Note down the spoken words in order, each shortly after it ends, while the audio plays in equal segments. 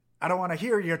I don't want to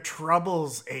hear your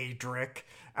troubles, Adric.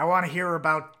 I want to hear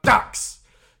about ducks.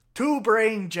 Two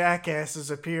brain jackasses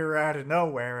appear out of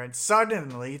nowhere, and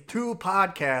suddenly two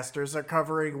podcasters are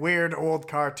covering weird old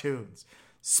cartoons.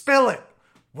 Spill it!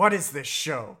 What is this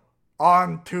show?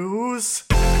 On twos?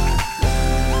 Well,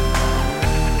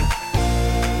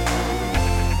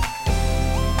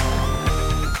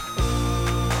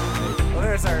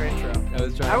 there's our intro. I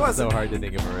was trying so hard to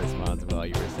think of a response while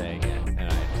you were saying it, and I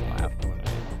just laughed when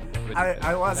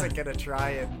I wasn't gonna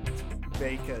try and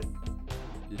make a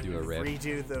do a riff.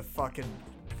 redo the fucking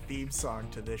theme song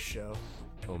to this show.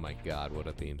 Oh my god, what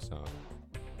a theme song!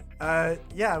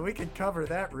 Yeah, we could cover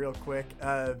that real quick.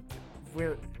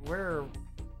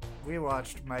 We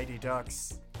watched Mighty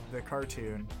Ducks, the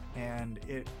cartoon, and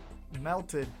it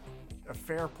melted a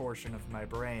fair portion of my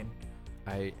brain.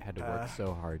 I had to work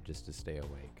so hard just to stay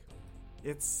awake.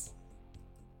 It's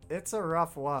a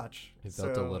rough watch. It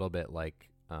felt a little bit like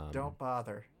don't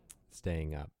bother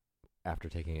staying up after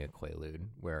taking a Quaalude,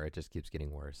 where it just keeps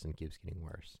getting worse and keeps getting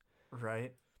worse.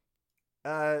 Right.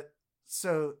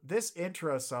 So this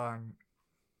intro song,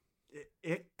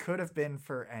 it could have been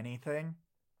for anything.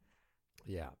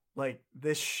 Yeah. Like,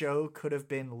 this show could have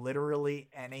been literally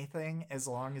anything as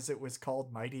long as it was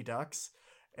called Mighty Ducks,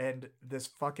 and this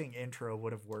fucking intro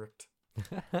would have worked.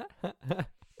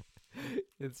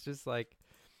 It's just like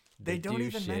they don't do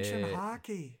even shit. mention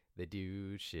hockey. They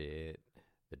do shit.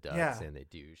 The Ducks, Yeah. and they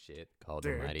do shit called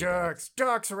the Mighty Ducks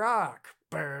rock.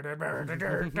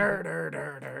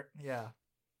 Yeah.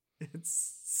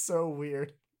 It's so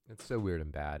weird. It's so weird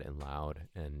and bad and loud,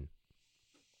 and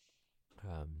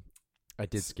I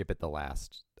did skip it the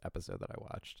last episode that I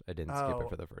watched. I didn't skip it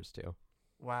for the first two.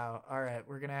 Wow. All right,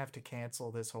 we're gonna have to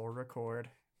cancel this whole record.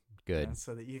 Good.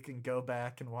 So that you can go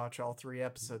back and watch all 3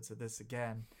 episodes of this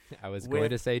again. I was going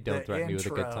to say don't the threaten me with a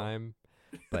good intro. time,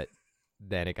 but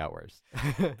then it got worse.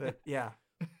 But yeah.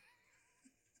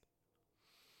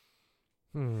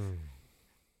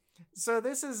 So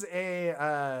this is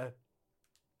a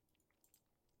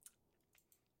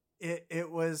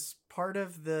it was part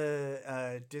of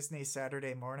the Disney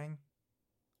Saturday Morning,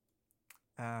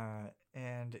 and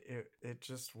it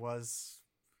just was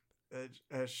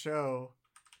a show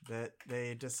that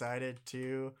they decided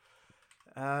to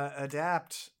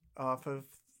adapt off of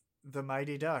the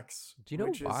Mighty Ducks. Do you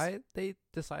know why they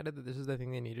decided that this is the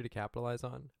thing they needed to capitalize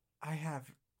on? I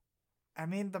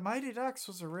mean, the Mighty Ducks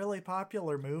was a really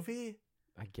popular movie,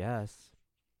 I guess.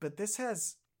 but this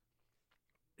has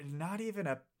not even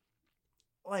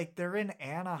like, they're in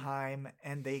Anaheim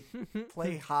and they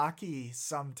play hockey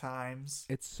sometimes.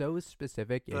 It's so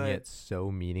specific and yet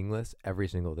so meaningless, every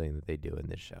single thing that they do in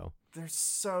this show. There's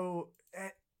so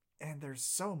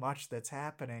much that's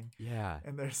happening. Yeah.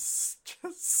 And there's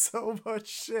just so much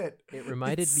shit. It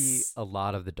reminded me a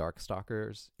lot of the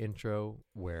Darkstalkers intro,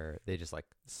 where they just like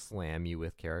slam you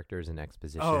with characters and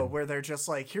exposition. Oh, where they're just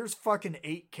like, here's fucking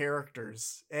 8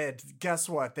 characters. And guess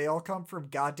what? They all come from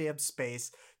goddamn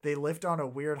space. They lived on a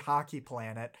weird hockey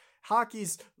planet.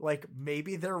 Hockey's like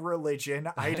maybe their religion.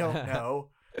 I don't know.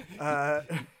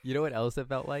 You know what else it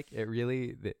felt like? It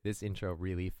really, this intro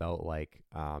really felt like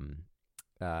the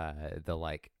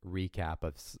like recap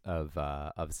of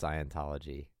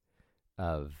Scientology,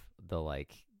 of the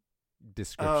like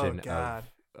description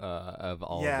of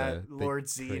all the Lord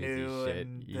crazy Xenu shit.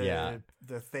 and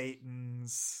the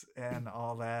Thetans and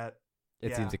all that.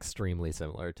 It seems extremely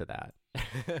similar to that.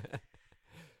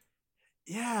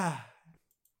 Yeah.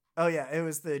 Oh yeah, it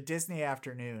was the Disney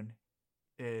Afternoon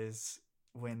is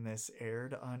when this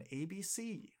aired on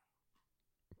ABC.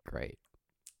 Great.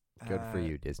 Good for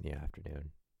you, Disney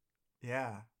Afternoon.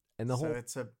 Yeah. And so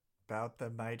it's about the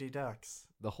Mighty Ducks.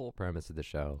 The whole premise of the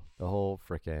show, the whole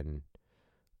frickin'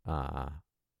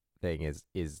 thing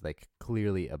is like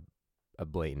clearly a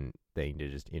blatant thing to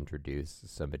just introduce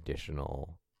some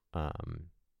additional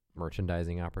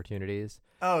merchandising opportunities.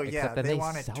 Oh Except yeah, they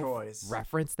wanted toys.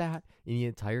 Reference that in the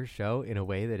entire show in a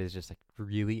way that is just like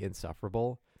really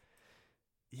insufferable.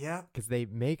 Yeah, because they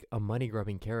make a money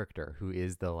grubbing character who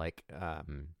is the like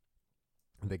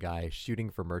the guy shooting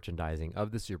for merchandising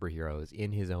of the superheroes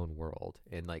in his own world,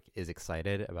 and like is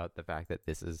excited about the fact that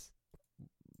this is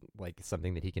like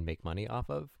something that he can make money off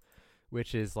of,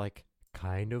 which is like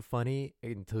kind of funny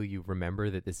until you remember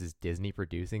that this is Disney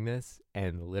producing this,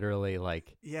 and literally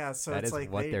like so that it's is like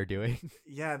what they're doing.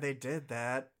 Yeah, they did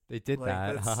that. They did like,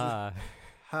 that. Haha.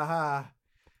 Haha.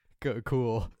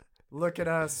 Cool. Look at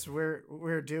us.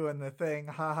 We're doing the thing.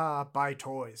 Haha. Buy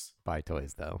toys. Buy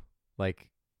toys though. Like,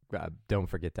 don't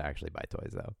forget to actually buy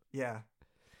toys though. Yeah.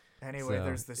 Anyway, So,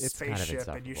 there's this it's kind of spaceship,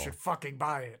 and you insufferable. should fucking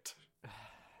buy it.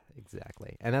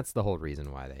 exactly. And that's the whole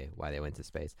reason why they went to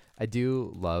space. I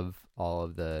do love all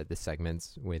of the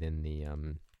segments within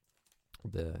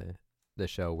the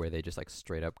show where they just like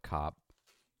straight up cop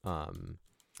um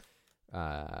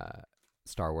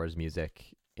Star Wars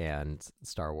music and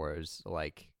Star Wars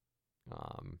like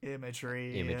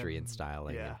imagery and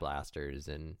styling yeah. and blasters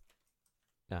and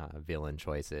villain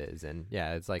choices, and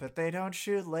yeah, it's like, but they don't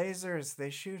shoot lasers, they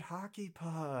shoot hockey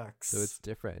pucks. so it's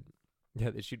different. Yeah,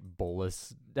 they shoot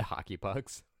bolus hockey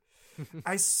pucks.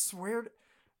 I swear,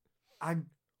 I'm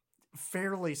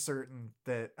fairly certain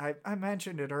that I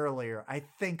mentioned it earlier. I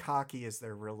think hockey is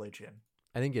their religion.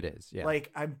 I think it is. Yeah, Like,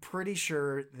 I'm pretty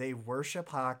sure they worship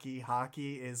hockey.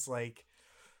 Hockey is like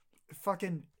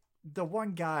fucking. The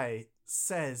one guy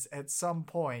says at some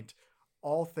point,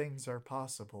 all things are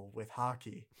possible with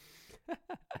hockey.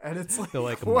 And it's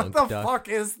like what the fuck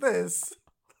is this?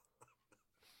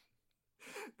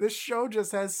 This show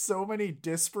just has so many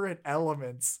disparate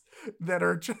elements that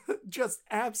are just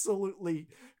absolutely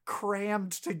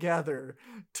crammed together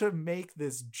to make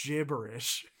this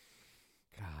gibberish.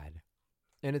 God.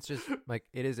 And it's just like,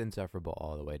 it is insufferable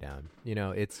all the way down. You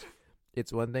know, it's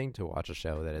one thing to watch a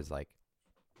show that is like,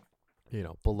 you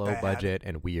know, below bad. Budget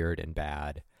and weird and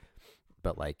bad,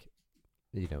 but like,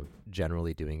 you know,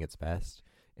 generally doing its best.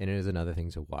 And it is another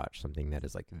thing to watch something that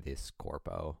is like this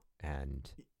corpo and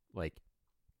like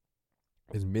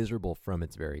is miserable from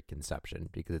its very conception,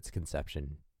 because its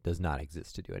conception does not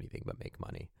exist to do anything but make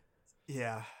money.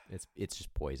 Yeah. It's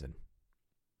just poison.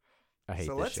 I hate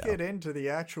so this let's show. get into the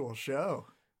actual show.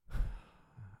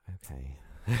 Okay.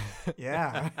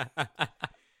 Yeah.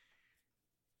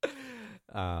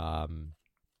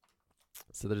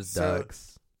 So there's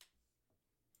ducks.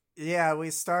 Yeah, we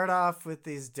start off with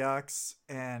these ducks,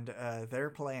 and they're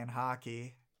playing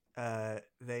hockey.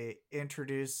 They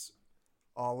introduce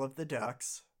all of the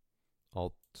ducks.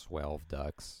 All 12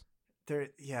 ducks.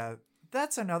 Yeah,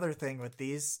 that's another thing with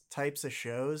these types of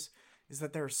shows, is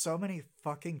that there are so many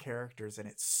fucking characters, and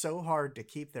it's so hard to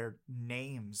keep their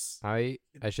names. I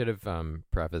should have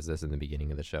prefaced this in the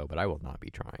beginning of the show, but I will not be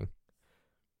trying.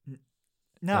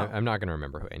 No, I'm not going to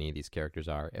remember who any of these characters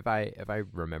are. If I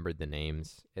remembered the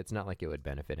names, it's not like it would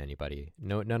benefit anybody.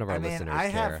 None of our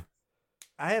listeners care.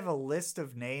 I have a list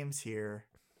of names here,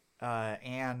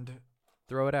 and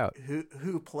throw it out.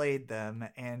 Who played them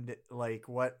and like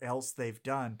what else they've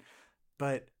done,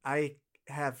 but I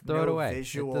have no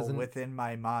visual within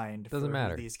my mind for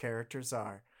who these characters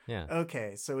are. Yeah.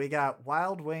 Okay, so we got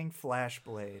Wild Wing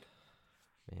Flashblade,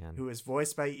 man, who is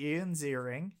voiced by Ian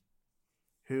Ziering,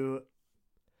 who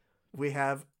we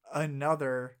have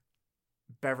another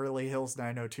Beverly Hills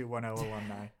 90210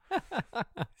 alumni.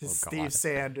 Steve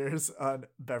Sanders on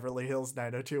Beverly Hills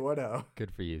 90210.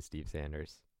 Good for you, Steve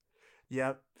Sanders.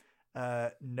 Yep.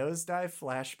 Nosedive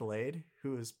Flashblade,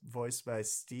 who is voiced by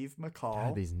Steve McCall.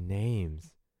 God, these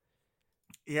names.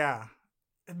 Yeah.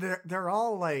 They're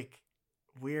all like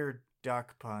weird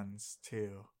duck puns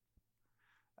too.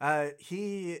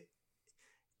 He,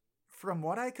 from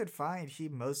what I could find, he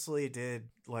mostly did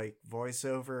like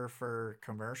voiceover for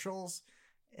commercials,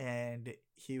 and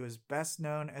he was best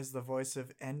known as the voice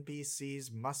of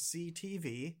NBC's Must See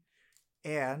TV,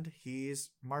 and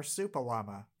he's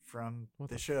Marsupilama from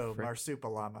the show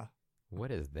Marsupilama.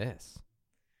 What is this?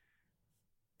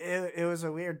 It was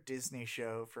a weird Disney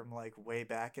show from like way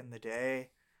back in the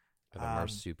day. The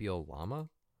marsupial llama?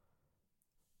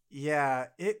 Yeah,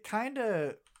 it kind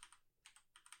of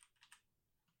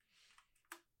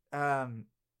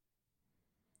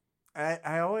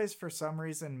I always for some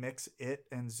reason mix it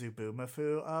and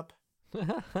Zubumafu up.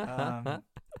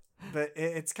 But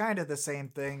it's kind of the same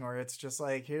thing, where it's just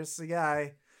like, here's the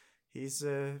guy, he's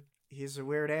a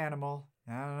weird animal.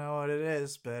 I don't know what it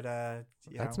is, but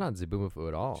that's not Zubumafu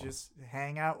at all. Just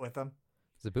hang out with him.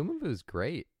 Zubumafu is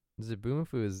great.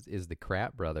 Zubumafu is the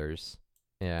Krat brothers,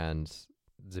 and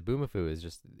Zubumafu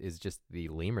is just the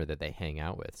lemur that they hang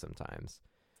out with sometimes.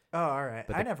 Oh, all right.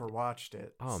 I never watched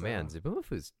it. Oh man,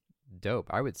 Zubumafu's dope.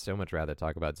 I would so much rather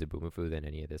talk about Zubumafu than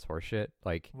any of this horse shit.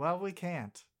 Like, well, we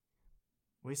can't.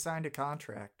 We signed a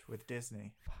contract with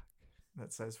Disney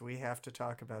that says we have to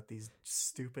talk about these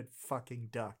stupid fucking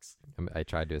ducks. I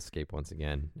tried to escape once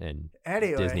again, and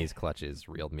anyway, Disney's clutches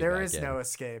reeled me back in. There is no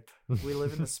escape. We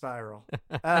live in the spiral.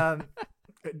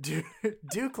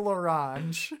 Duke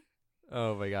L'Orange.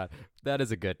 Oh my god, that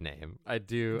is a good name. I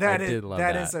did love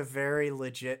that. That is a very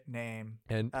legit name.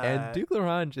 And Duke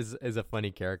L'Orange is a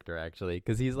funny character, actually,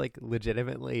 because he's like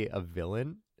legitimately a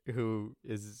villain who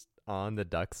is on the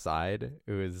duck side,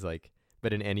 who is like,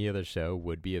 but in any other show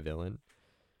would be a villain.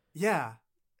 Yeah.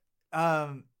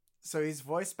 So he's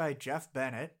voiced by Jeff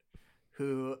Bennett,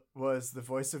 who was the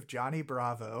voice of Johnny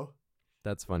Bravo.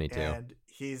 That's funny too. And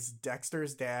he's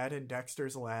Dexter's dad in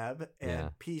Dexter's Lab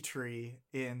and Petrie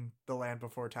in the Land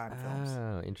Before Time films.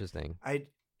 Oh, interesting. I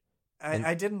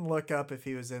didn't look up if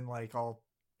he was in like all.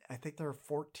 I think there are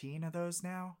 14 of those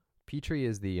now. Petrie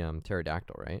is the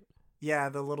pterodactyl, right? Yeah,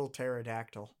 the little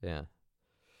pterodactyl. Yeah.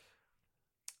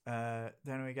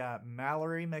 Then we got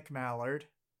Mallory McMallard.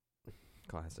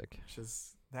 Classic. Which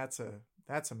is that's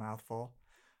a mouthful.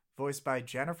 Voiced by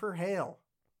Jennifer Hale,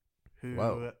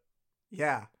 who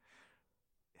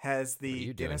has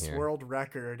the Guinness World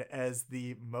Record as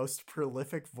the most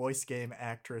prolific voice game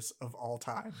actress of all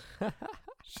time.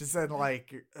 She's in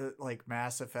like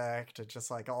Mass Effect and just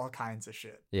like all kinds of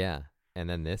shit. Yeah, and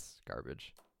then this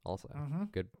garbage also. Mm-hmm.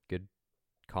 Good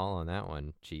call on that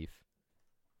one, Chief.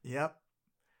 Yep.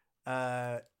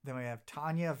 Then we have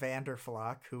Tanya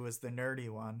Vanderflock, who was the nerdy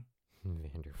one.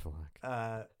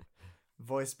 Vanderflock.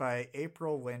 Voiced by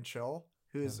April Winchell,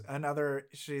 who's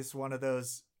she's one of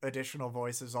those additional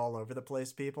voices all over the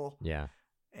place people. Yeah.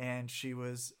 And she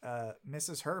was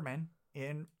Mrs. Herman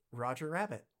in Roger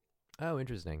Rabbit. Oh,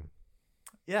 interesting.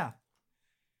 Yeah.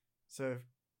 So,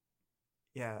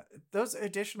 yeah, those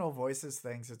additional voices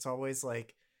things, it's always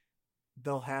like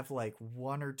they'll have like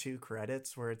 1 or 2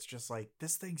 credits where it's just like,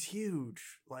 this thing's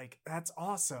huge. Like, that's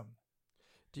awesome.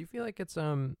 Do you feel like it's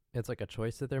like a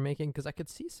choice that they're making? Because I could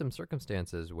see some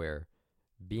circumstances where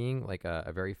being like a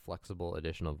very flexible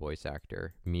additional voice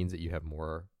actor means that you have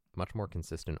much more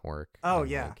consistent work. Oh,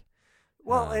 yeah. Like,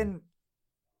 well, and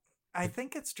I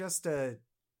think it's just a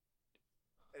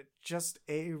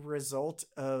result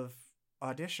of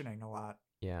auditioning a lot.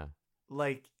 Yeah.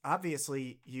 Like,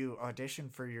 obviously you audition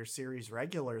for your series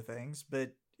regular things,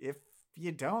 but if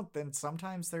you don't, then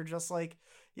sometimes they're just like,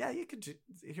 yeah, you could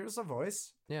here's a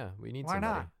voice. Yeah, we need Why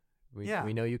somebody. not?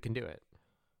 We know you can do it.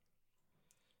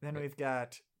 Then we've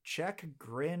got Czech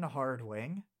Grin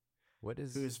Hardwing. What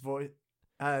is whose voice?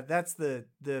 That's the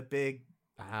big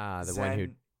the Zen, one who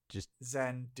just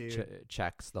Zen dude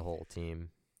checks the whole team.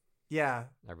 Yeah,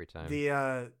 every time.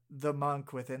 The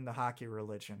monk within the hockey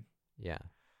religion. Yeah.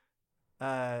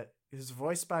 Who's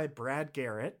voiced by Brad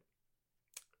Garrett,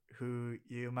 who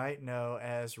you might know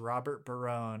as Robert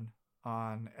Barone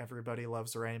on Everybody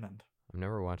Loves Raymond. I've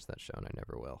never watched that show and I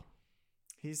never will.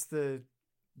 He's the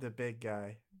big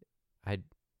guy. I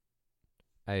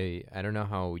don't know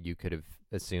how you could have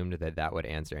assumed that would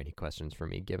answer any questions for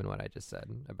me, given what I just said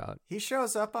about. He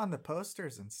shows up on the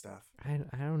posters and stuff. I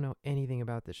don't know anything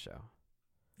about this show.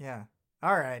 Yeah.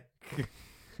 All right.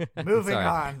 Moving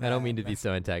on. I don't mean to be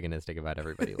so antagonistic about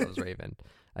Everybody Loves Raymond.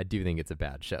 I do think it's a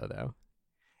bad show, though.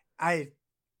 I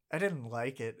didn't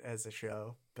like it as a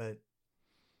show, but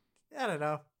I don't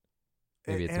know.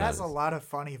 It has a lot of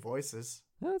funny voices.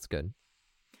 Oh, that's good.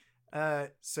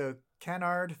 So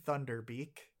Kennard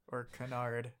Thunderbeak,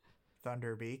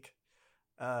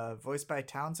 voiced by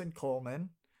Townsend Coleman,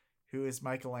 who is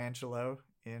Michelangelo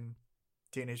in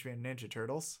Teenage Mutant Ninja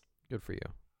Turtles. Good for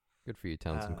you,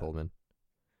 Townsend Coleman.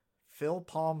 Phil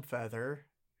Palmfeather,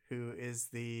 who is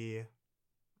their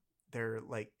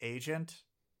like agent,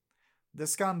 the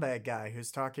scumbag guy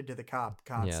who's talking to the cop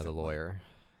constantly. Yeah, the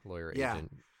lawyer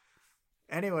agent.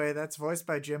 Anyway, that's voiced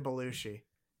by Jim Belushi.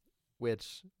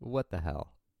 Which, what the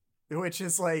hell? Which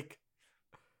is like,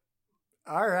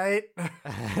 all right.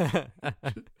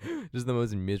 Just the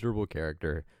most miserable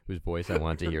character whose voice I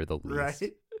want to hear the least.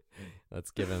 Right?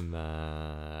 Let's give him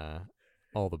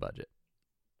all the budget.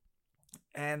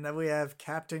 And then we have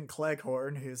Captain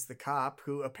Cleghorn, who's the cop,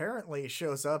 who apparently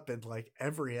shows up in like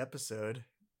every episode.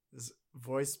 Is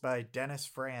voiced by Dennis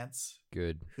France.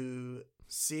 Good. Who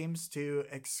seems to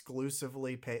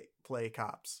exclusively play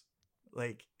cops.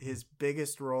 Like, his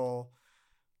biggest role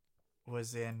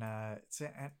was in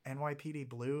NYPD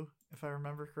Blue, if I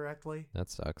remember correctly. That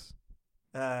sucks.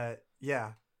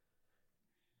 Yeah.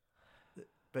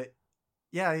 But,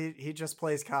 yeah, he just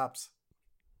plays cops.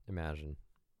 Imagine.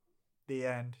 The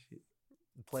end.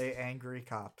 Play angry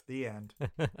cop. The end.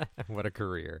 What a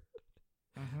career.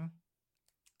 Mm-hmm.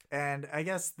 And I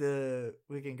guess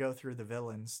we can go through the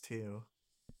villains, too.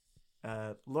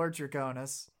 Lord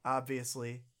Draconis,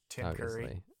 obviously. Tim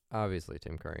Curry. Obviously,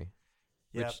 Tim Curry.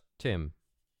 Yep. Which, Tim,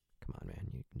 come on, man.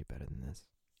 You can do better than this.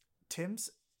 Tim's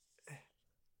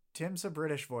a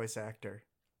British voice actor.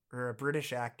 Or a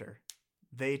British actor.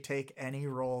 They take any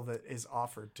role that is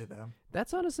offered to them.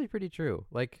 That's honestly pretty true.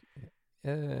 Like,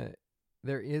 there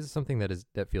is something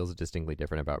that feels distinctly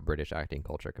different about British acting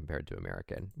culture compared to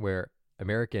American. Where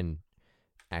American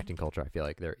acting culture, I feel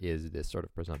like there is this sort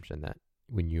of presumption that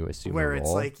when you assume where a role,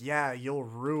 it's like, yeah, you'll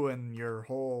ruin your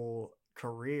whole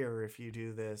career if you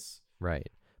do this. Right.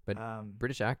 But Um,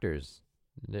 British actors,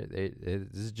 this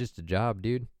is just a job,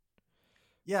 dude.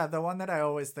 yeah, the one that I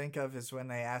always think of is when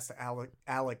they asked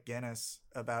Alec Guinness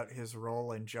about his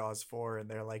role in Jaws 4, and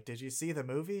they're like, "Did you see the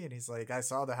movie?" And he's like, "I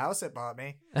saw the house it bought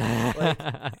me." Like,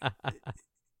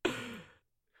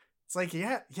 it's like,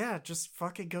 yeah, just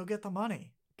fucking go get the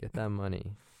money. Get that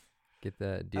money. Do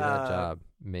that Uh, job.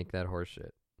 Make that horse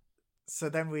shit. So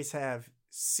then we have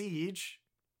Siege,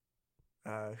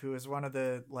 who is one of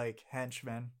the like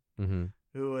henchmen, Mm-hmm.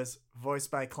 who was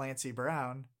voiced by Clancy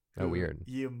Brown. Oh, Who weird.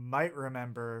 You might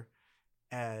remember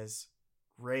as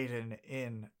Raiden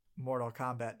in Mortal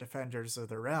Kombat Defenders of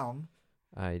the Realm.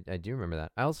 I do remember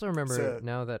that. I also remember So,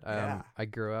 now that yeah. I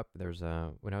grew up.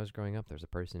 When I was growing up, there's a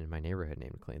person in my neighborhood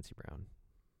named Clancy Brown.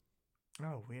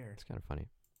 Oh, weird. It's kind of funny.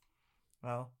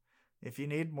 Well, if you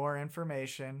need more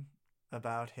information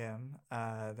about him,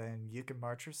 then you can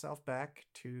march yourself back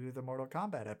to the Mortal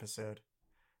Kombat episode,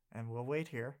 and we'll wait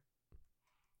here.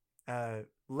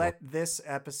 Let this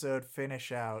episode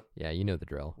finish out Yeah, you know the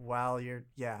drill. while you're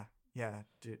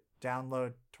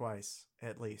download twice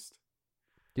at least.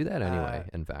 Do that anyway.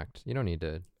 In fact, you don't need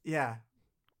to Yeah,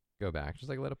 go back. Just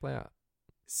like let it play out.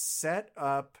 set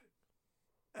up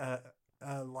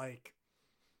like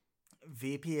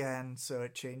VPN so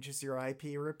it changes your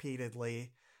IP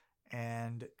repeatedly,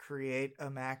 and create a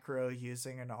macro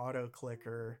using an auto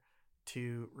clicker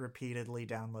to repeatedly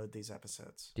download these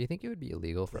episodes. Do you think it would be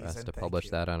illegal for Please us and to thank publish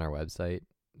you. that on our website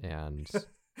and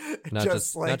Not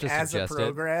just like as a suggest it,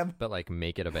 program. but like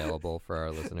make it available for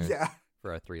our listeners? Yeah.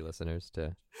 For our 3 listeners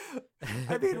to.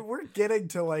 I mean, we're getting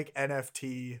to like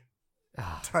NFT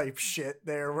type shit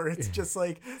there, where it's just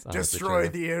like It's honestly destroy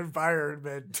true. the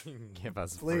environment. Give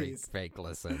us Please. fake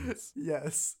listens.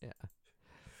 Yes. Yeah.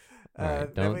 All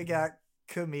right, Then we got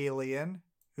Chameleon,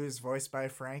 who's voiced by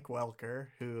Frank Welker,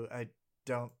 who I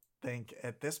don't think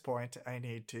at this point I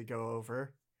need to go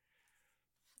over.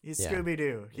 He's Yeah,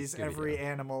 Scooby-Doo. he's He's every Scooby-Doo.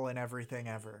 animal and everything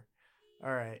ever.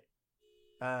 All right.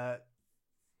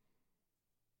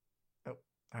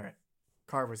 All right.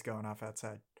 Car was going off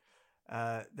outside.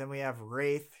 Then we have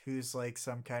Wraith, who's like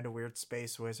some kind of weird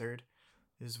space wizard,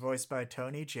 who's voiced by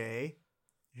Tony Jay,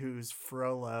 who's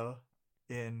Frollo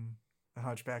in The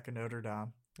Hunchback of Notre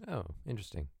Dame. Oh,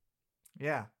 interesting.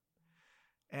 Yeah.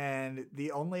 And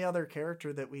the only other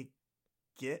character that we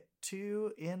get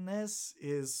to in this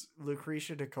is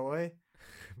Lucretia Decoy.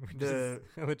 Which is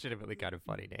a legitimately kind of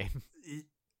funny name.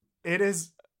 It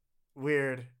is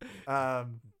weird.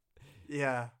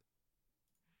 Yeah.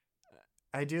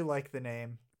 I do like the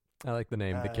name. I like the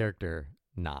name. The character,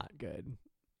 not good.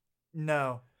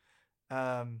 No.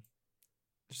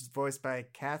 She's voiced by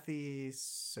Kathy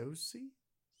Soucie?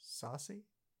 Saucy?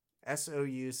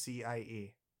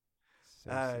 Soucie.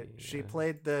 She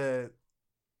played the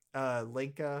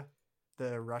Linka,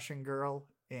 the Russian girl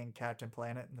in Captain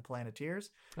Planet and the Planeteers.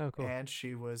 Oh, cool. And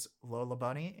she was Lola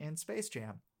Bunny in Space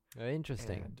Jam.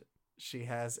 Interesting. And she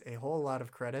has a whole lot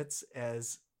of credits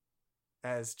as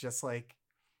just like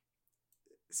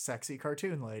sexy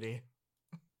cartoon lady.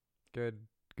 Good.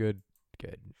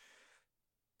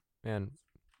 Man,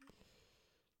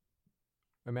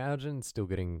 imagine still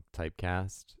getting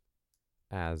typecast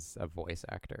as a voice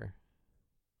actor.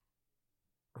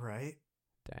 Right?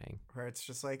 Dang. Where it's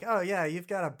just like, oh yeah, you've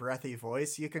got a breathy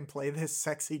voice. You can play this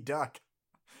sexy duck.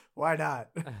 Why not?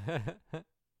 Do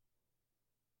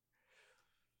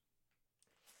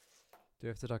we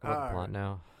have to talk about the plot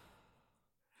now?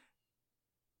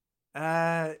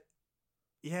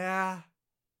 Yeah.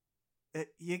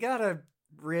 You gotta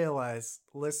realize,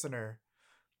 listener,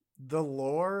 the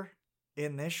lore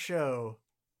in this show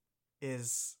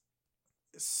is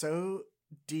so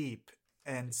deep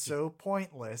and so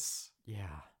pointless,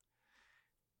 Yeah.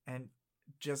 and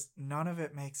just none of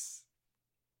it makes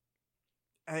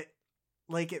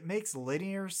it makes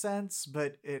linear sense,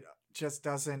 but it just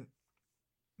doesn't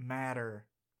matter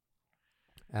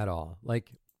At all.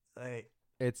 Like, like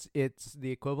it's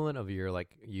the equivalent of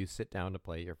you sit down to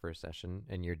play your first session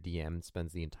and your DM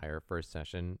spends the entire first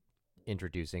session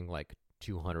introducing like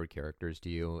 200 characters to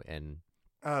you, and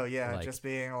oh yeah, like, just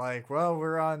being like, well,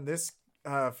 we're on this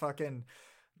fucking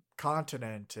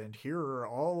continent, and here are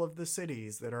all of the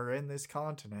cities that are in this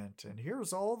continent, and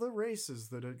here's all the races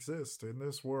that exist in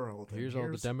this world, and here's all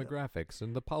the demographics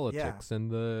and the politics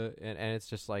and it's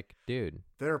just like, dude,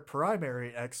 their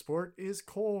primary export is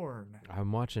corn.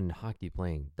 I'm watching hockey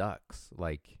playing ducks.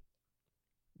 Like,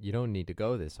 you don't need to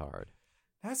go this hard.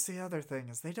 That's the other thing,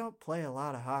 is they don't play a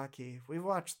lot of hockey. We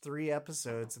watched 3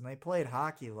 episodes and they played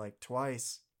hockey like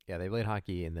twice. Yeah, they played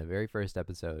hockey in the very first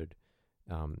episode.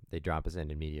 They drop us in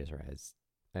medias res.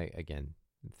 Again,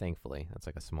 Thankfully, that's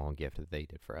like a small gift that they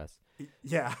did for us.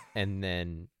 Yeah. And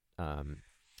then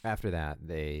after that,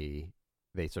 they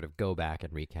sort of go back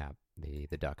and recap the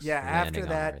Ducks. Yeah, landing after on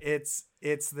that, Earth.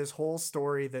 it's this whole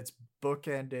story that's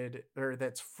bookended, or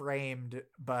that's framed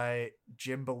by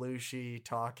Jim Belushi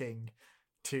talking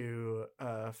to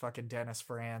fucking Dennis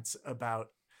France about,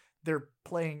 they're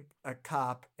playing a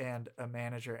cop and a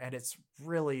manager, and it's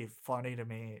really funny to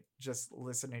me just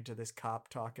listening to this cop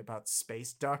talk about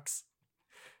space ducks.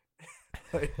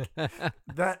 Like,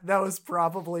 that was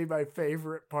probably my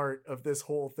favorite part of this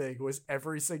whole thing, was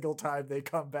every single time they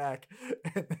come back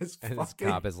and this fucking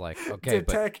cop is like, okay,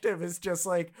 detective is just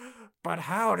like, but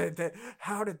how did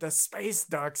the space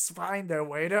ducks find their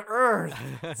way to Earth?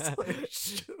 It's like,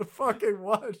 fucking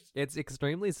what? It's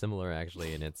extremely similar,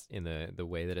 actually, and it's in the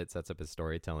way that it sets up his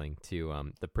storytelling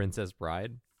to The Princess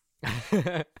Bride.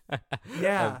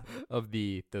 Yeah. of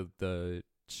the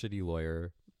shitty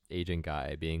lawyer agent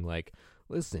guy being like,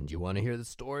 listen, do you want to hear the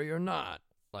story or not?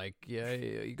 Like, yeah,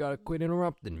 you gotta quit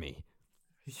interrupting me.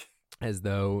 As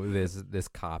though this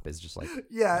cop is just like,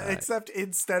 yeah, except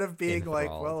instead of being like,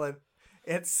 enthralled.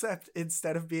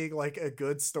 instead of being like a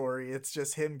good story, it's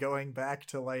just him going back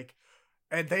to like,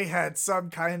 and they had some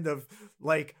kind of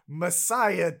like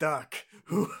Messiah duck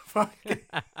who fucking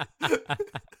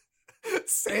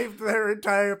saved their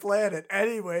entire planet.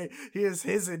 Anyway, here's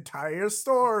his entire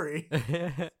story.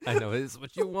 I know, this is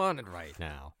what you wanted right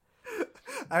now.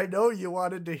 I know you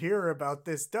wanted to hear about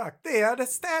this duck. They had a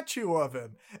statue of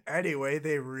him. Anyway,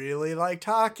 they really liked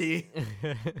hockey.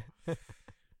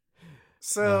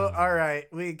 So, all right,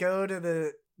 we go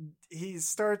to he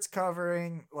starts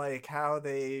covering like how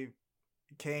they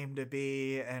came to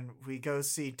be, and we go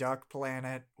see Duck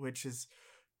Planet, which is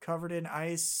covered in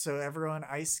ice, so everyone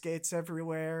ice skates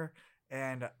everywhere,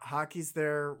 and hockey's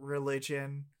their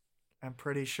religion, I'm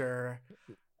pretty sure.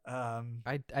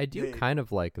 I do kind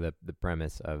of like the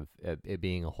premise of it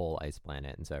being a whole ice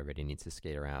planet, and so everybody needs to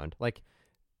skate around. Like,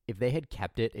 if they had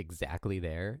kept it exactly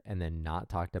there and then not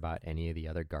talked about any of the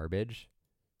other garbage,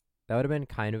 that would have been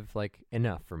kind of like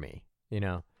enough for me. You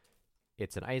know,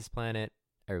 it's an ice planet,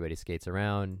 everybody skates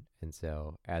around, and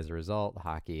so as a result,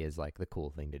 hockey is like the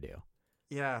cool thing to do.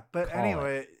 Yeah, but Call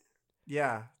anyway,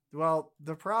 yeah. Well,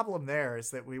 the problem there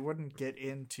is that we wouldn't get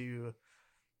into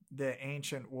the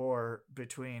ancient war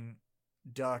between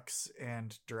ducks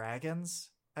and dragons,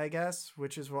 I guess,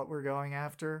 which is what we're going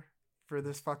after for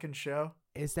this fucking show.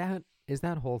 Is that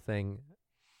whole thing?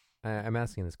 I'm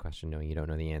asking this question knowing you don't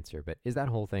know the answer, but is that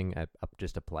whole thing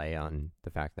just a play on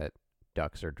the fact that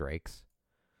ducks are drakes?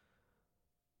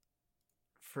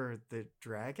 For the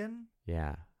dragon?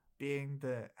 Yeah. Being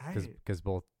the... Because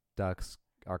both ducks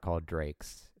are called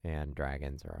drakes and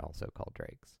dragons are also called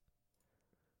drakes.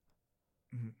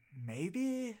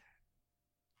 Maybe?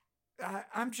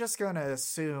 I'm just going to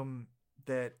assume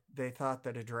that they thought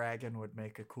that a dragon would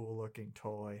make a cool looking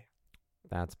toy.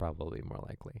 That's probably more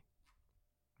likely.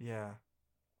 Yeah.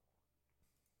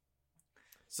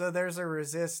 So there's a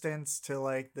resistance to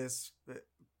like this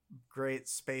great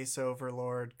space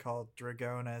overlord called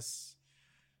Dragonus.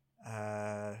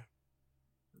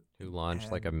 Who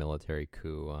launched like a military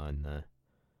coup on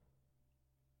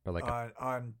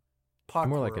on Puck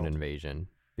more World. like an invasion,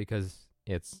 because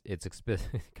it's God,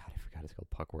 I forgot it's called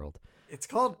Puck World. It's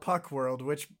called Puck World,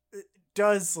 which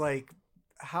does like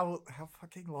how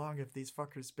fucking long have these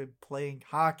fuckers been playing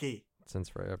hockey? Since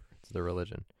forever. It's their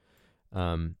religion.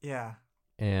 Yeah.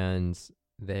 And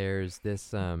there's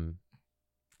this moment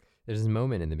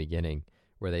in the beginning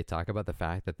where they talk about the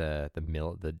fact that the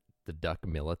duck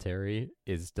military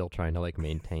is still trying to like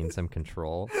maintain some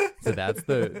control. So that's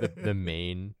the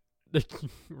main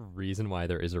reason why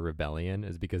there is a rebellion,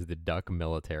 is because the duck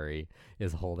military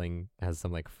has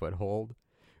some like foothold,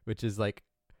 which is like,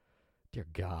 dear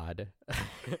God.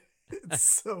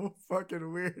 It's so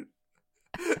fucking weird.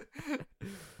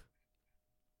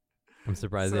 I'm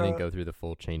surprised they didn't go through the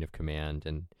full chain of command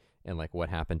and like what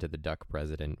happened to the duck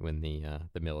president when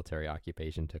the military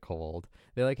occupation took hold.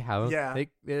 They like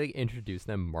they like introduced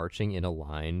them marching in a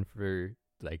line for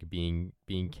like being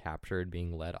captured,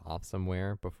 being led off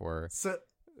somewhere before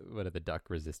one of the duck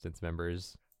resistance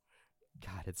members.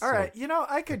 God, it's all right. You know,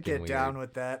 I could get weird. down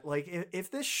with that. Like,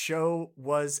 if this show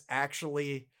was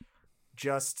actually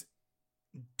just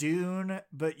Dune,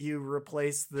 but you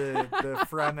replace the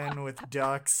Fremen with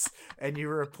ducks, and you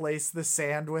replace the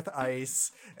sand with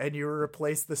ice, and you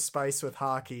replace the spice with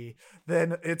hockey,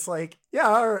 then it's like, yeah,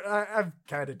 I'm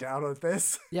kind of down with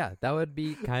this. Yeah, that would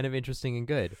be kind of interesting and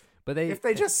good. But if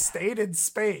they just stayed in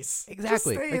space.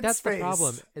 Exactly. Like, that's the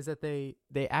problem, is that they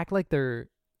act like they're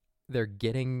they're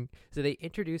getting, so they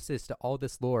introduce this to all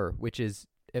this lore, which is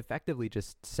effectively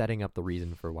just setting up the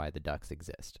reason for why the ducks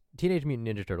exist. Teenage Mutant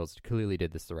Ninja Turtles clearly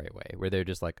did this the right way, where they're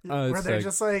just like, oh, where they're like,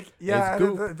 just like, yeah,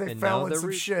 they fell in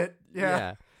some shit.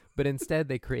 Yeah. But instead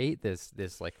they create this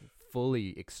like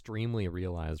fully extremely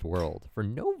realized world for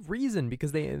no reason,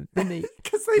 because the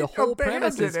whole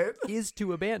premise is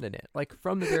to abandon it. Like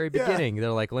from the very beginning,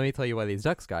 they're like, let me tell you why these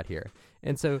ducks got here.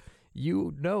 And so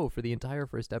for the entire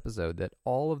first episode that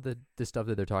all of the stuff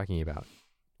that they're talking about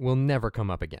will never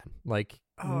come up again. Like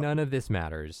none of this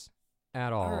matters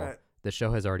at all. Right. The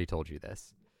show has already told you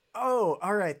this. Oh,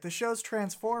 all right. The show's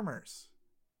Transformers.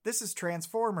 This is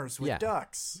Transformers with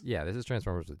ducks. Yeah, this is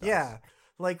Transformers with ducks. Yeah.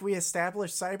 Like, we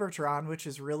established Cybertron, which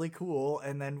is really cool,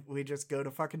 and then we just go to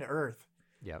fucking Earth.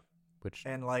 Yep. Which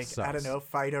and, like, sucks. I don't know,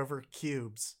 fight over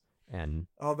cubes. And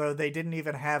although they didn't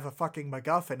even have a fucking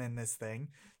MacGuffin in this thing,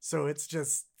 so it's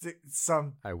just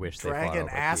some dragon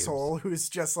asshole who's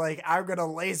just like, I'm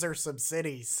gonna laser some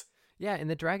cities. Yeah, and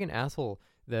the dragon asshole,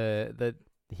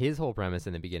 his whole premise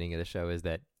in the beginning of the show is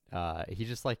that he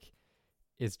just like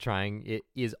is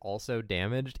also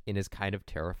damaged and is kind of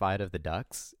terrified of the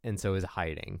ducks, and so is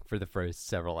hiding for the first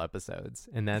several episodes.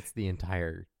 And that's the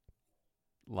entire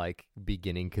like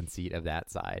beginning conceit of that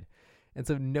side. And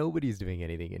so nobody's doing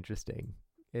anything interesting.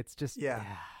 It's just yeah.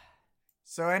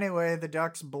 So anyway, the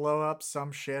ducks blow up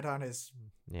some shit on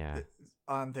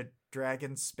on the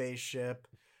dragon spaceship,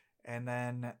 and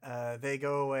then they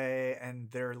go away, and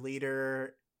their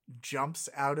leader jumps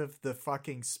out of the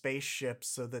fucking spaceship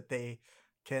so that they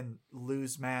can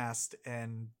lose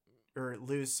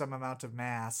lose some amount of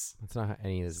mass. That's not how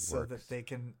any of this works. So that they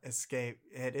can escape.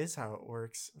 It is how it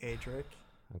works, Adric.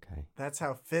 Okay. That's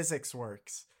how physics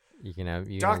works. You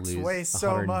ducks lose weigh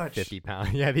so much. 50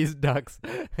 pounds. Yeah, these ducks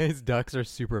are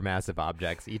super massive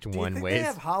objects. Each one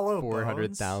weighs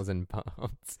 400,000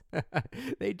 pounds.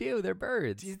 They do. They're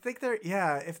birds. Do you think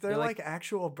if they're like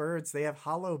actual birds, they have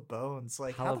hollow bones?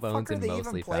 Like, hollow how the fuck are they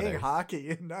even playing feathers. hockey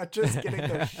and not just getting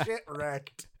their shit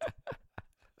wrecked?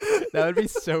 That would be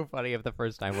so funny if the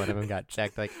first time one of them got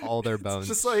checked, like all their bones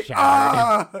just like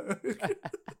shattered.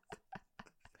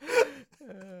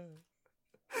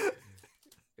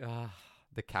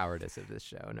 The cowardice of this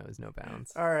show knows no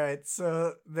bounds. All right,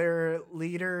 so their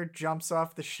leader jumps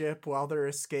off the ship while they're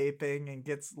escaping and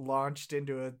gets launched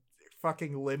into a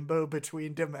fucking limbo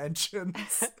between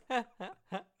dimensions.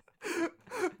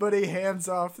 But he hands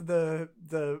off the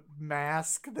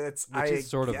mask that's which is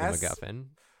sort of a MacGuffin.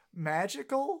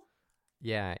 Magical?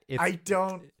 Yeah, it's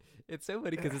so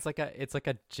funny because it's like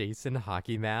a Jason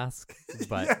hockey mask,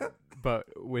 but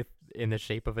with in the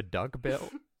shape of a duck bill.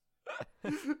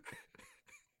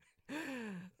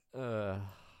 God,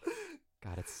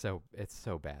 it's so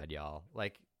bad, y'all.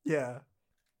 Like, yeah,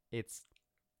 and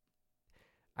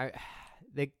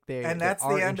that's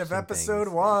the end of episode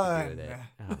 1.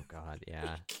 Oh God,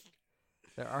 yeah.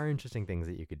 There are interesting things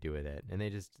that you could do with it, and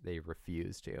they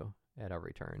refuse to at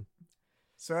every turn.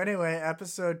 So anyway,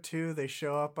 episode 2, they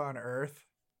show up on Earth.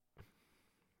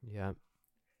 Yeah,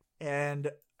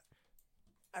 and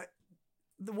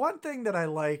the one thing that I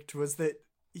liked was that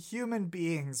human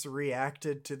beings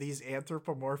reacted to these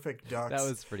anthropomorphic ducks. That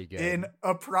was pretty good. In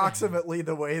approximately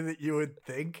the way that you would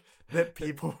think that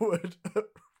people would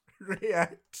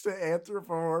react to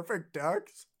anthropomorphic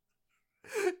ducks.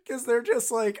 Because they're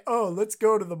just like, oh, let's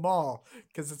go to the mall.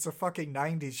 Because it's a fucking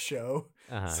 90s show.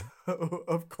 Uh-huh. So,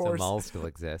 of course. So malls still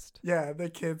exist. Yeah, the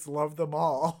kids love the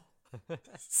mall.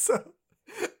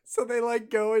 So they like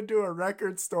go into a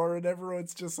record store and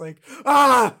everyone's just like,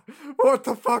 what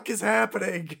the fuck is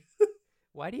happening?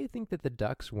 Why do you think that the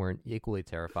ducks weren't equally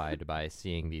terrified by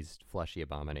seeing these fleshy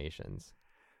abominations?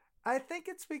 I think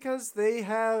it's because they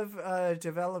have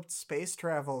developed space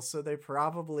travel, so they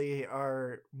probably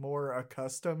are more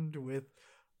accustomed with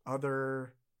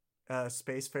other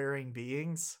spacefaring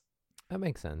beings. That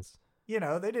makes sense. You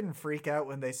know, they didn't freak out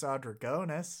when they saw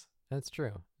Dragonus. That's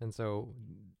true. And so,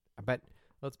 but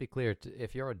let's be clear,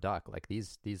 if you're a duck, like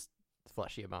these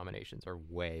fleshy abominations are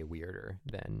way weirder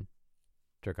than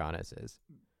Dragonus is.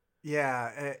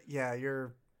 Yeah,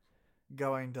 you're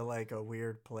going to like a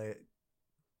weird place.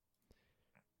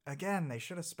 Again, they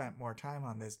should have spent more time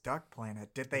on this duck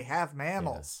planet. Did they have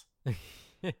mammals?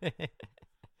 Yeah.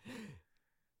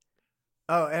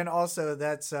 Oh, and also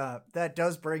that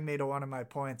does bring me to one of my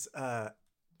points. I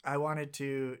wanted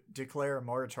to declare a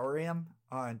moratorium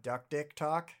on duck dick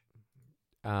talk.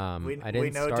 I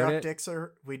didn't start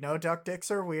it. We know duck dicks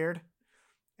are weird,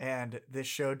 and this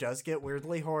show does get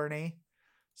weirdly horny.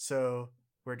 So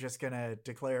we're just gonna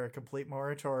declare a complete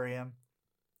moratorium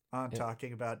on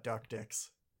talking about duck dicks.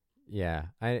 Yeah,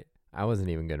 I I wasn't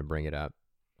even going to bring it up.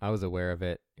 I was aware of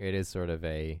it. It is sort of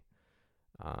a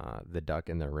the duck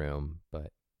in the room,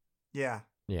 but Yeah.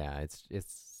 yeah,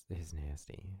 it's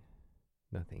nasty.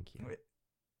 No, thank you.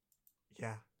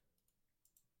 Yeah.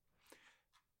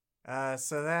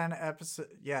 So then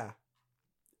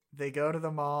they go to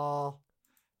the mall.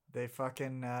 They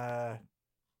fucking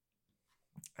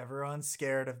everyone's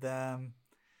scared of them.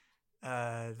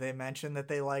 They mention that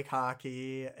they like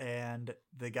hockey, and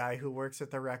the guy who works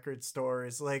at the record store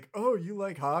is like, "Oh, you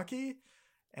like hockey?"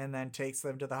 And then takes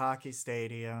them to the hockey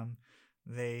stadium.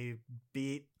 They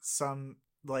beat some,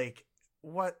 like,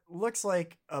 what looks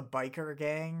like a biker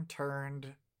gang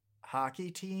turned hockey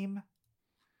team.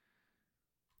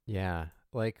 Yeah,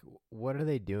 like what are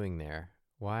they doing there?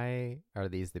 Why are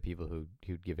these the people who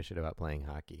give a shit about playing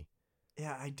hockey?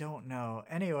 Yeah, I don't know.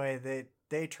 Anyway,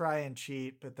 they try and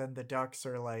cheat, but then the Ducks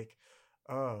are like,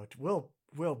 "Oh,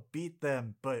 we'll beat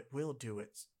them, but we'll do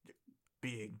it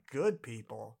being good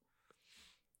people."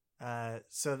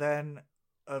 So then,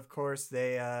 of course,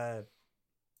 they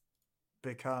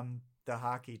become the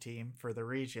hockey team for the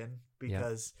region Yep,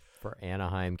 because, for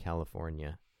Anaheim,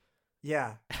 California.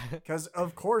 yeah, because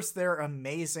of course they're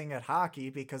amazing at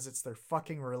hockey because it's their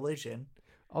fucking religion.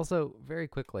 Also, very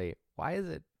quickly, why is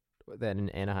it that in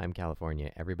Anaheim,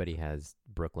 California, everybody has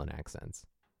Brooklyn accents?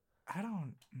 I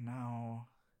don't know.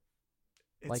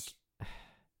 Like It's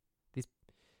these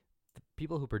the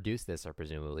people who produce this are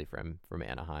presumably from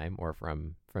Anaheim or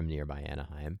from nearby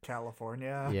Anaheim.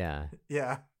 California. Yeah,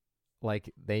 Yeah.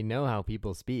 like they know how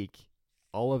people speak.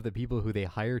 All of the people who they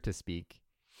hire to speak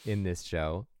in this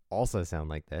show also sound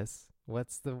like this.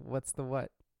 What's the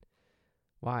what?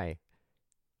 Why?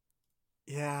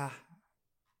 Yeah.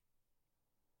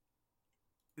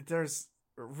 There's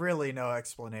really no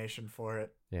explanation for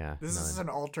it. Yeah, This is none.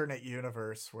 an alternate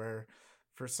universe where,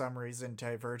 for some reason,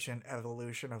 divergent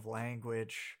evolution of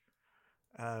language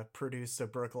produced a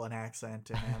Brooklyn accent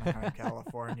in Anaheim,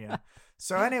 California.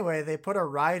 So anyway, they put a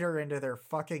rider into their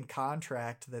fucking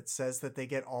contract that says that they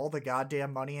get all the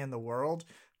goddamn money in the world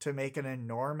to make an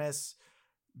enormous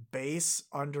base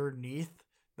underneath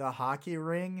the hockey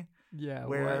ring Yeah,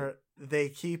 where they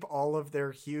keep all of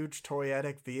their huge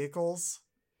toyetic vehicles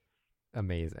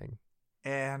amazing.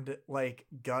 and like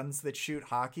guns that shoot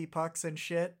hockey pucks and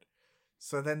shit.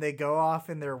 So then they go off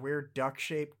in their weird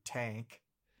duck-shaped tank,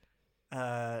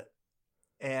 and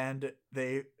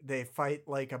they fight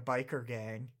like a biker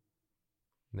gang.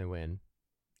 They win,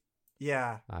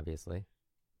 Yeah, obviously.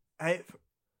 I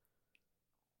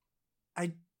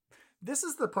I this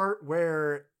is the part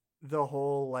where the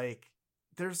whole like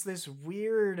there's this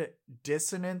weird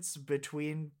dissonance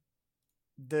between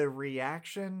the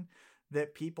reaction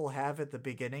that people have at the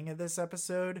beginning of this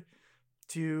episode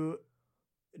to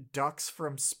ducks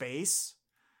from space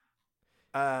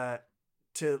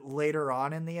to later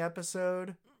on in the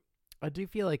episode. I do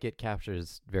feel like it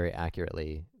captures very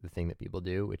accurately the thing that people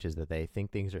do, which is that they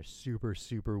think things are super,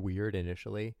 super weird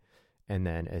initially. And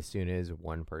then as soon as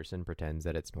one person pretends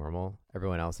that it's normal,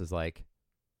 everyone else is like,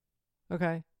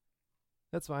 okay,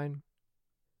 that's fine.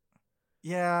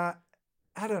 Yeah,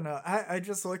 I don't know. I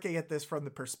just looking at this from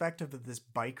the perspective of this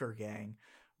biker gang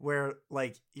where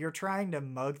like you're trying to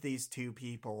mug these two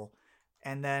people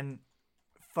and then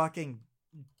fucking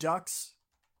ducks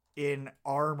in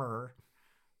armor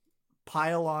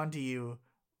pile onto you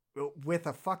with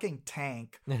a fucking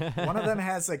tank. One of them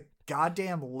has a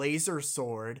goddamn laser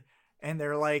sword, and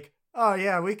they're like, "Oh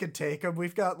yeah, we could take them.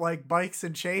 We've got like bikes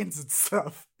and chains and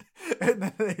stuff." And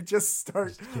then they just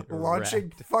start Get launching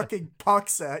wrecked. fucking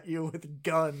pucks at you with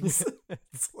guns.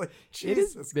 It's like It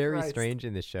is Jesus very Christ. strange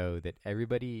in the show that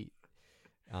everybody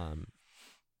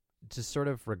just sort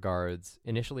of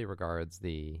initially regards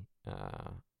the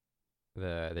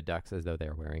ducks as though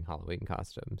they're wearing Halloween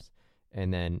costumes,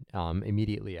 and then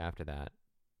immediately after that,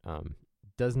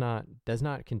 does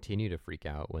not continue to freak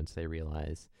out once they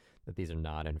realize that these are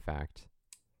not in fact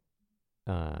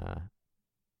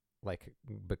like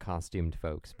costumed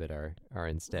folks, but are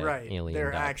instead Right. alien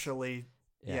They're ducks. actually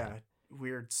yeah,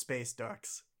 weird space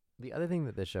ducks. The other thing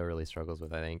that this show really struggles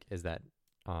with, I think, is that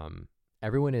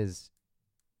everyone is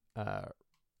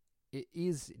it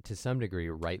is to some degree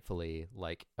rightfully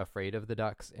like afraid of the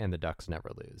ducks, and the ducks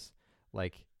never lose.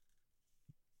 Like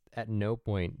at no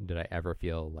point did I ever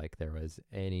feel like there was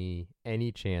any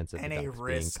chance of the Any ducks being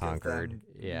risk conquered. of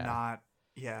them Yeah. not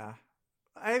yeah.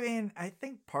 I mean, I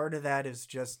think part of that is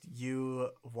just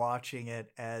you watching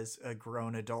it as a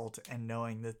grown adult and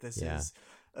knowing that this Yeah. is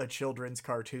a children's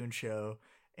cartoon show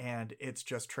and it's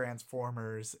just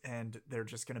Transformers and they're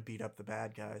just going to beat up the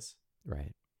bad guys.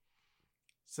 Right.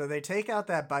 So they take out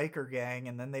that biker gang,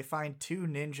 and then they find two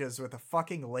ninjas with a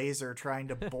fucking laser trying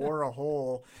to bore a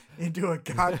hole into a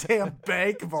goddamn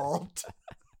bank vault.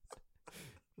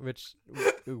 Which,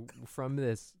 from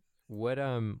this, what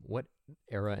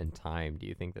era and time do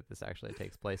you think that this actually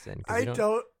takes place in?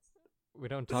 'Cause we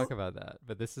don't talk about that,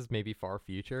 but this is maybe far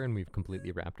future, and we've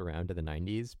completely wrapped around to the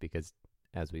 90s because,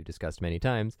 as we've discussed many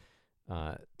times,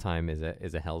 time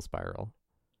is a hell spiral.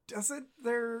 Doesn't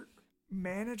their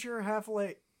manager have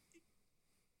like,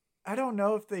 I don't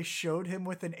know if they showed him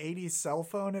with an 80s cell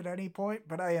phone at any point,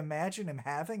 but I imagine him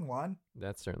having one.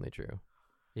 That's certainly true.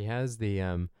 He has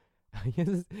the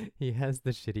he has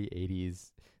the shitty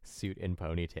 80s suit and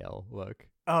ponytail look.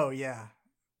 Oh yeah.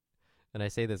 And I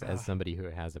say this as somebody who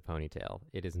has a ponytail.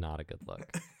 It is not a good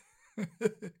look.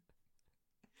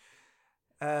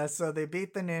 So they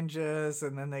beat the ninjas,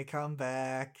 and then they come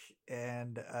back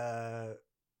and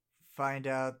find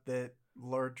out that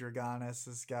Lord Dragonus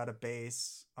has got a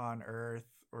base on Earth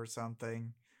or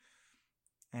something.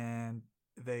 And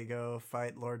they go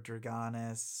fight Lord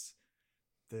Dragonus.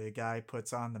 The guy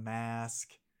puts on the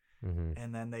mask. Mm-hmm.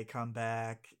 And then they come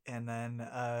back. And then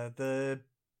the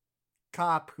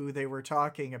cop who they were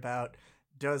talking about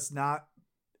does not,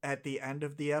 at the end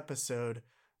of the episode,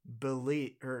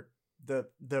 believe, or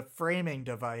the framing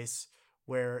device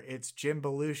where it's Jim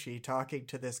Belushi talking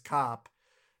to this cop,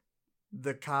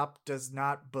 the cop does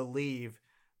not believe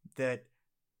that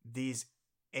these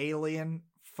alien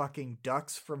fucking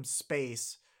ducks from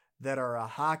space that are a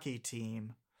hockey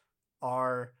team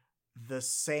are the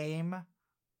same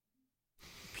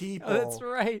people. Oh, that's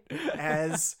right.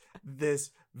 As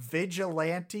this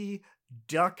vigilante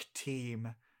duck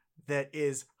team that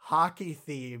is hockey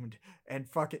themed and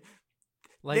fucking,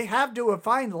 like, they have to have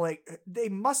they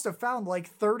must have found like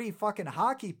 30 fucking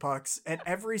hockey pucks at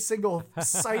every single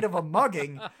site of a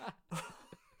mugging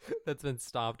that's been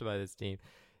stopped by this team.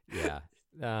 Yeah.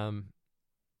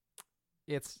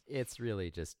 It's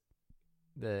really just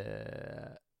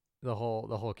the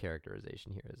whole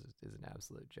characterization here is an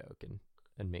absolute joke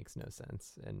and makes no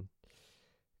sense. And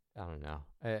I don't know.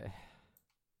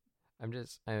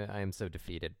 I am so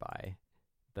defeated by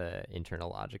the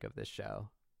internal logic of this show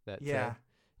that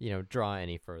draw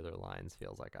any further lines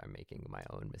feels like I'm making my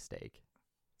own mistake.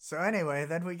 So anyway,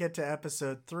 then we get to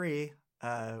episode 3,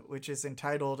 which is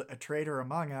entitled A Traitor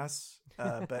Among Us,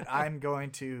 but I'm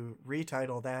going to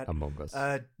retitle that Among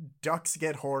Us. Ducks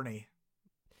Get Horny.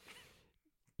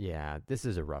 Yeah, this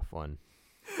is a rough one.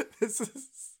 It's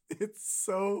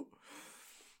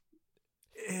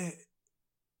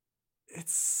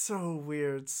so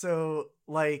weird. So,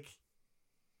 like,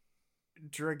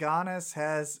 Dragonus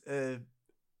has a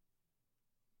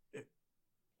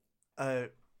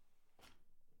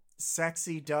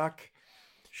sexy duck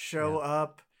show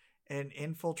up and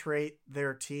infiltrate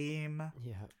their team.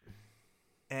 Yeah.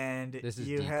 And this is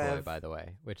Decoy, by the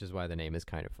way, which is why the name is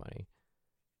kind of funny.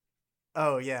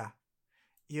 Oh, yeah.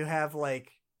 You have,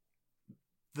 like,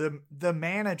 the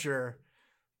manager.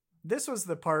 This was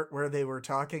the part where they were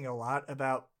talking a lot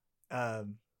about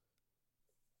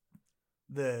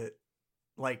the,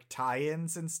 like,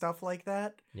 tie-ins and stuff like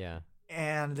that. Yeah.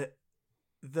 And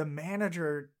the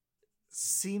manager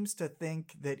seems to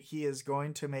think that he is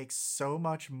going to make so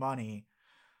much money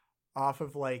off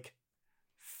of, like,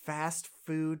 fast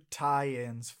food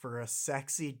tie-ins for a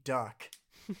sexy duck.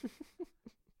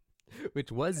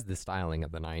 Which was the styling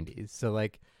of the 90s. So,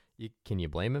 like, can you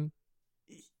blame him?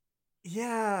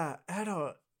 Yeah, I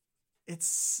don't.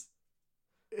 It's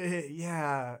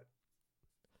yeah.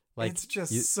 Like, it's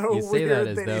just you say weird that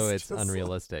as though it's just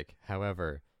unrealistic.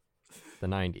 However, the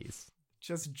 90s.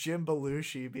 Just Jim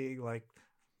Belushi being like,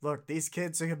 look, these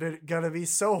kids are gonna be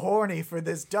so horny for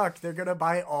this duck, they're gonna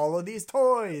buy all of these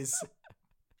toys.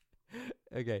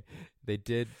 Okay, they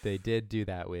did do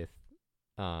that with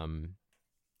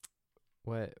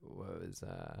what was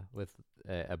with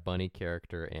a bunny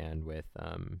character and with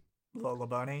Lola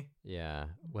Bunny. Yeah,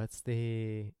 what's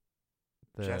the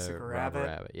Jessica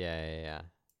Rabbit. Yeah.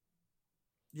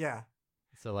 Yeah.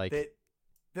 So, like,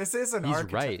 this is an he's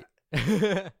archetype.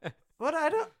 right. But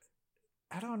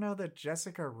I don't know that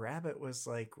Jessica Rabbit was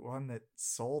like one that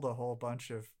sold a whole bunch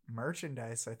of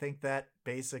merchandise. I think that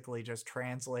basically just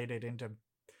translated into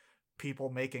people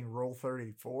making Rule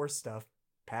 34 stuff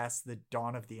past the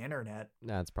dawn of the internet.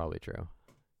 That's probably true.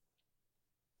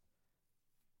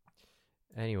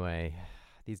 Anyway,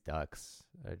 these ducks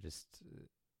are just...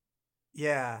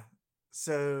 Yeah.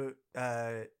 So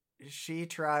she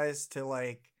tries to,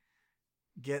 like,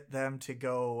 get them to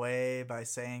go away by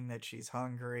saying that she's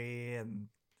hungry, and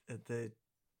the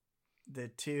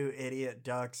two idiot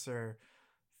ducks are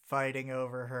fighting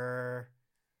over her.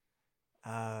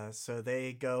 So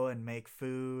they go and make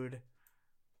food,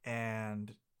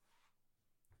 and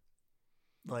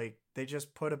like they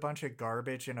just put a bunch of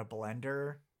garbage in a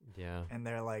blender, Yeah. and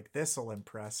they're like, "This'll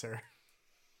impress her."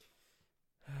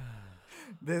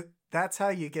 That's how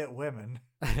you get women.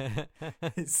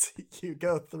 Is you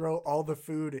go throw all the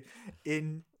food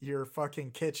in your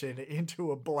fucking kitchen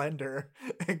into a blender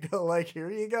and go like, "Here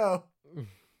you go."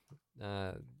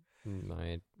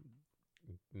 My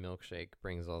milkshake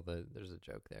brings all the. There's a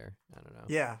joke there. I don't know.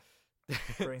 Yeah,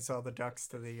 brings all the ducks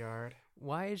to the yard.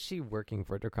 Why is she working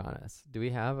for Draconis? Do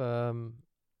we have a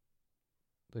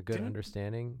good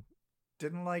understanding?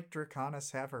 Didn't like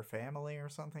Draconis have her family or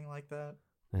something like that?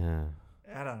 Yeah.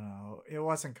 I don't know. It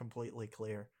wasn't completely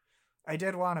clear. I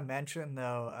did want to mention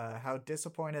though how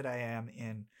disappointed I am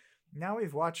in. Now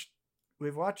we've watched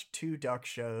 2 duck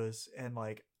shows, and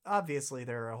like obviously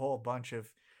there are a whole bunch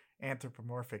of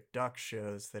anthropomorphic duck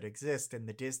shows that exist in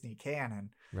the Disney canon.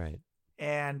 Right.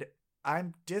 And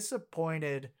I'm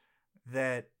disappointed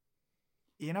that,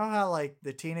 you know how like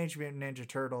the Teenage Mutant Ninja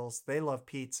Turtles, they love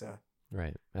pizza.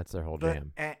 Right. That's their whole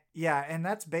jam. Yeah, and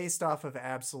that's based off of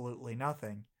absolutely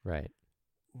nothing. Right.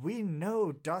 We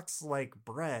know ducks like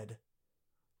bread.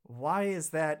 Why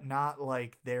is that not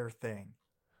like their thing?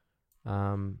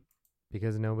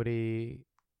 Because nobody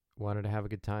wanted to have a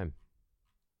good time.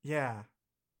 Yeah.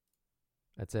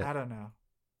 That's it. I don't know.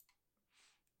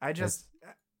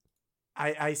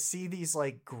 I see these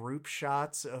like group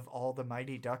shots of all the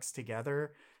Mighty Ducks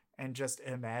together, and just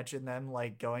imagine them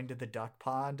like going to the duck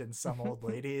pond, and some old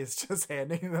lady is just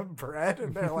handing them bread,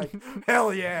 and they're like,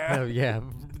 "Hell yeah. Oh yeah,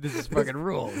 this is fucking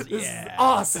rules. This Yeah. is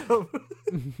awesome."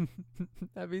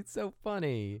 That'd be so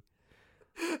funny.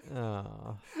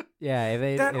 Oh. Yeah, if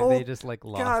they just like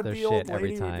lost God, their the shit old lady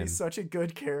every would time. be such a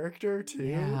good character too.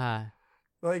 Yeah.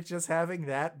 Like just having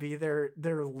that be their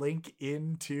link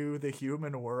into the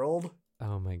human world.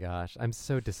 Oh my gosh, I'm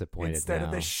so disappointed Instead now.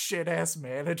 of the shit ass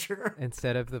manager.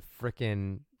 Instead of the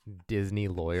frickin' Disney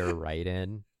lawyer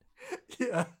write-in.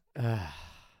 Yeah.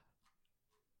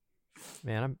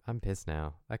 Man, I'm pissed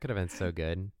now. That could have been so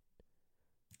good.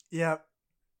 Yep.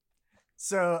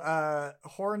 So,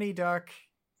 Horny Duck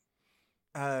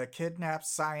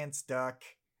kidnaps Science Duck,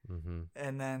 Mm-hmm.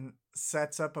 and then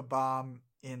sets up a bomb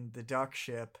in the duck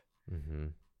ship. Mm-hmm.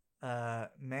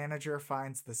 Manager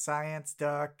finds the Science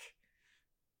Duck.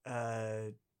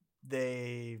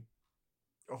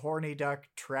 Horny Duck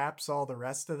traps all the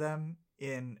rest of them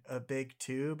in a big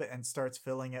tube and starts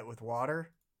filling it with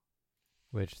water.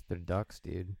 Which they're ducks,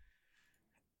 dude.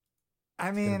 I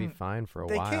It's mean, gonna be fine for a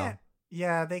while.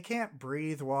 They can't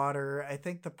breathe water. I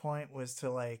think the point was to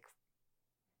like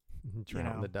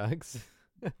Drown the ducks.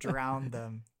 drown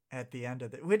them at the end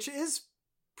of it, which is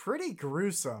pretty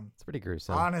gruesome. It's pretty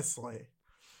gruesome. Honestly.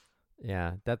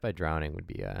 Yeah, death by drowning would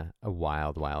be a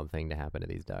wild, wild thing to happen to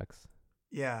these ducks.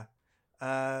 Yeah.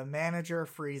 Manager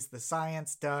frees the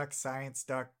Science Duck. Science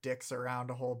Duck dicks around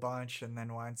a whole bunch and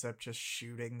then winds up just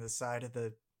shooting the side of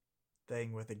the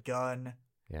thing with a gun.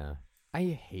 Yeah. I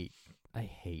hate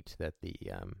that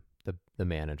the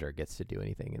manager gets to do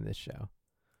anything in this show.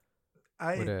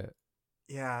 I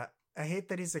hate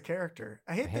that he's a character.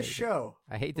 I hate this it. show.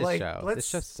 I hate this show. This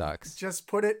show sucks. Just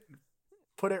put it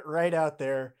right out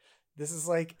there. This is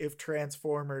like if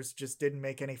Transformers just didn't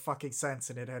make any fucking sense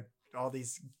and it had all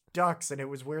these ducks and it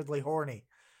was weirdly horny.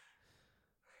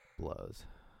 Blows.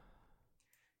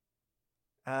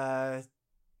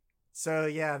 So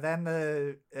yeah, then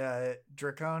the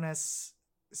Draconis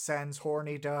sends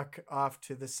Horny Duck off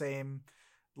to the same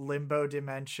limbo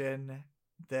dimension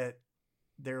that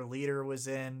their leader was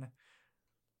in.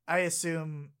 I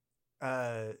assume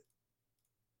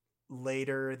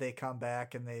later they come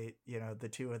back and they, the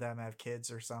two of them have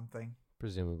kids or something.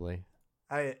 Presumably.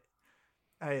 I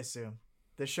assume.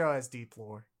 The show has deep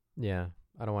lore. Yeah,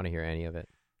 I don't want to hear any of it.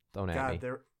 Don't at me.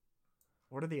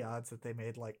 What are the odds that they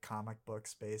made like comic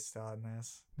books based on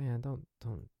this? Man, don't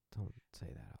say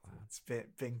that out loud. It's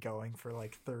been going for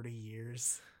like 30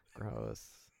 years. Gross.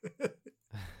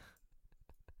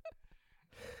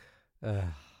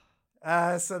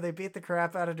 So they beat the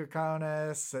crap out of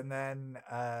Draconis, and then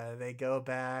they go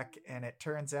back, and it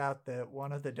turns out that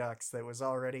one of the ducks that was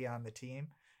already on the team,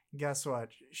 guess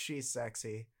what? She's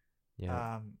sexy.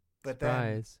 Yeah. But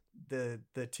Surprise. then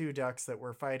the 2 ducks that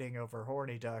were fighting over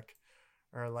Horny Duck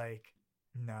are like,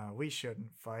 no, we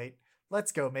shouldn't fight.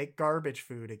 Let's go make garbage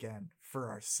food again for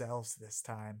ourselves this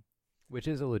time. Which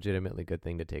is a legitimately good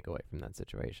thing to take away from that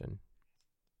situation.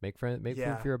 Make food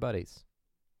for your buddies.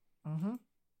 Mm-hmm.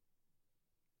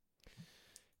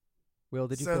 Will,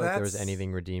 did you feel like there was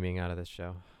anything redeeming out of this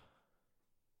show?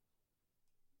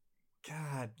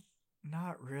 God,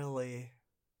 Not really.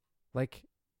 Like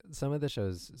some of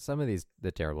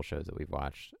the terrible shows that we've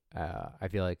watched, I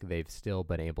feel like they've still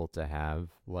been able to have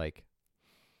like,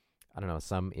 I don't know,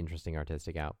 some interesting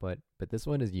artistic output. But this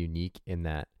one is unique in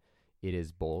that it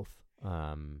is both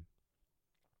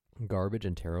garbage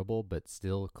and terrible, but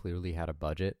still clearly had a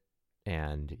budget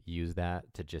and used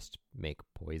that to just make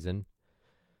poison.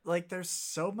 Like, there's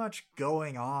so much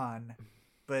going on,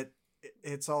 but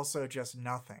it's also just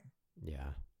nothing.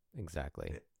 Yeah,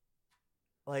 exactly.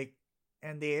 Like,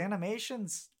 and the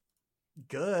animation's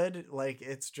good. Like,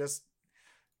 it's just,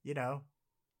 you know,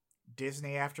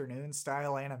 Disney afternoon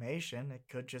style animation. It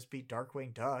could just be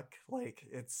Darkwing Duck. Like,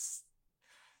 it's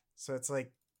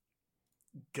like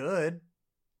good,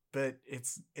 but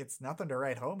it's nothing to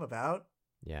write home about.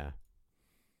 Yeah.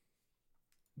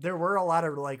 There were a lot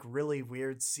of like really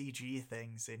weird CG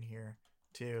things in here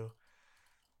too.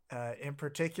 In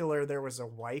particular, there was a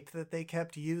wipe that they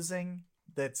kept using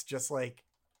that's just like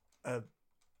a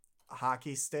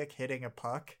hockey stick hitting a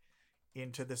puck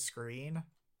into the screen.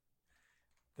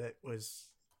 That was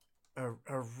a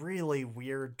really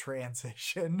weird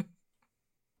transition.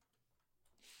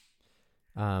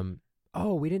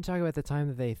 Oh, we didn't talk about the time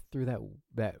that they threw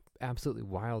that absolutely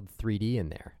wild 3D in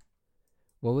there.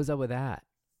 What was up with that?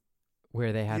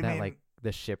 Where they had like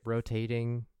the ship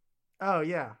rotating. Oh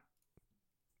yeah.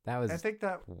 That was I think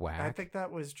whack.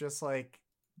 that was just like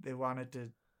they wanted to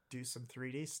do some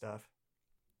 3D stuff.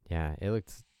 Yeah, it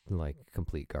looked like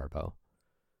complete garbo.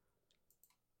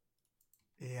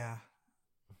 Yeah.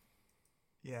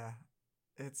 Yeah.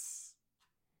 It's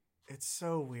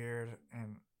so weird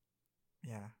and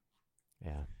yeah.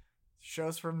 Yeah.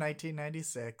 Shows from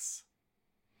 1996.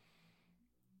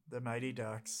 The Mighty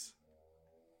Ducks.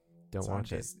 Don't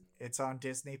watch it. It's on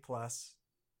Disney Plus.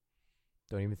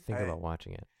 Don't even think about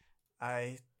watching it.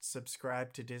 I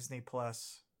subscribe to Disney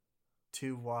Plus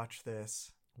to watch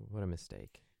this. What a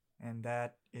mistake. And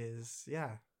that is,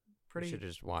 yeah, pretty. You should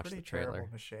just watch the trailer.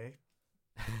 Mache.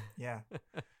 Yeah.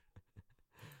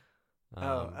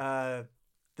 Um,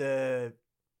 The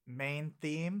main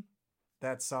theme,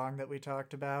 that song that we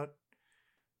talked about,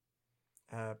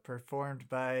 performed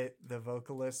by the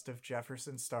vocalist of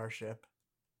Jefferson Starship,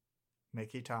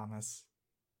 Mickey Thomas.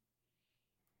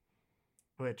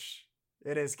 Which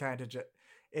it is kind of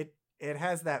it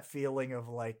has that feeling of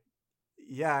like,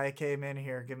 yeah, I came in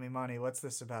here, give me money. What's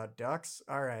this about? Ducks?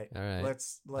 All right.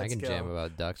 Let's I can go. jam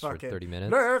about ducks for 30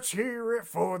 minutes. Let's hear it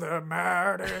for the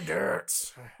Mighty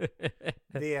Ducks.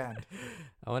 The end.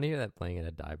 I want to hear that playing at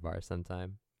a dive bar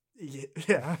sometime.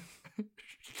 Yeah.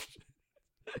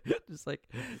 just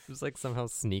like somehow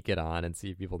sneak it on and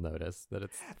see if people notice that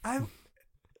it's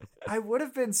I would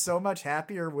have been so much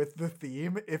happier with the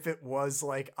theme if it was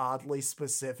like oddly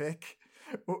specific,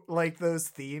 like those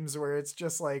themes where it's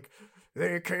just like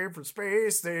they came from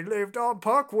space, they lived on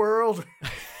Puck World.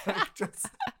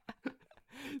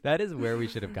 That is where we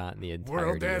should have gotten the entirety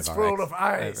world that's of full of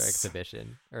ice. Our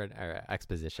exhibition or our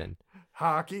exposition.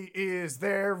 Hockey is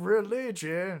their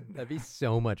religion. That'd be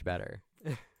so much better.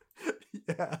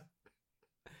 Yeah.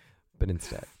 But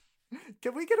instead,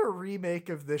 can we get a remake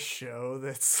of this show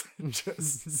that's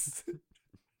just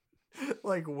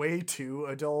like way too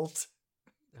adult?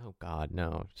 Oh God,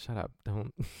 no! Shut up!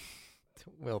 Don't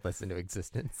will this into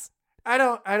existence. I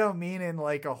don't mean in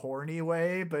like a horny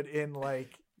way, but in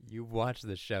like, you watch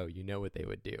the show, you know what they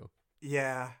would do.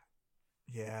 Yeah.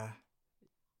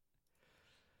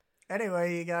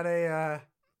 Anyway, you got a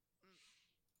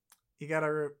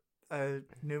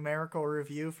numerical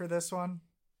review for this one?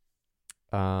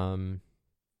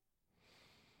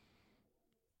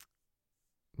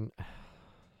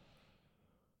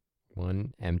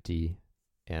 One empty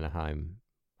Anaheim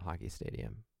hockey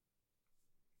stadium.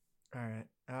 All right.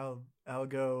 I'll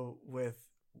go with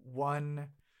one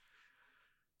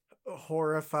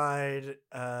horrified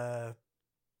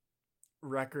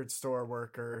record store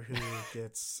worker who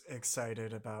gets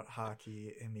excited about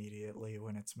hockey immediately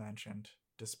when it's mentioned,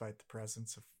 despite the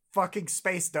presence of fucking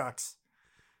space ducks.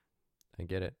 I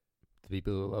get it. The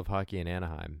people who love hockey in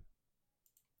Anaheim.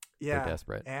 Yeah. They're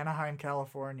desperate. Anaheim,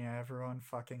 California. Everyone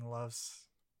fucking loves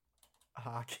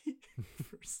hockey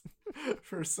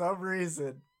for some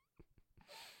reason.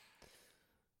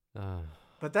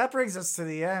 But that brings us to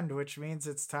the end, which means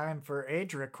it's time for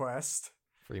age request.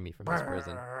 Free me from this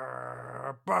prison.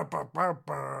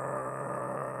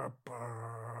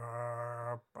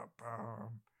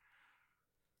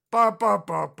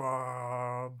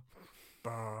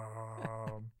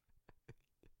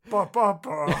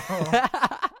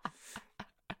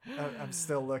 I'm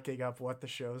still looking up what the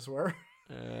shows were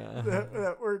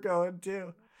that we're going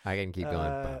to. I can keep going.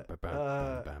 Bum, bum, bum,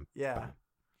 bum, bum, yeah. bum.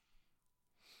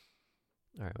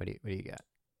 All right, what do you got?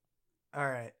 All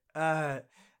right.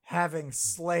 Having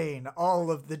slain all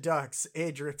of the ducks,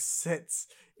 Adrix sits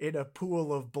in a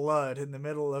pool of blood in the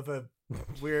middle of a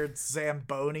weird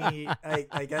Zamboni.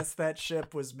 I guess that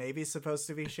ship was maybe supposed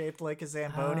to be shaped like a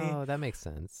Zamboni. Oh, that makes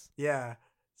sense. Yeah.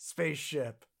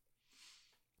 Spaceship.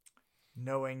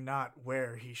 Knowing not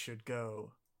where he should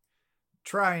go.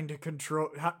 Trying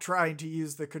to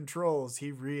use the controls,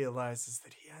 he realizes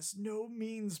that he has no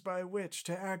means by which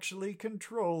to actually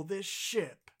control this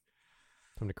ship.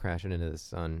 I'm to crash it into the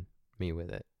sun. Me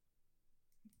with it.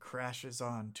 Crashes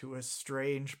on to a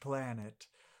strange planet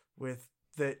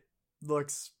that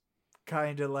looks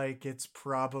kind of like it's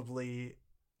probably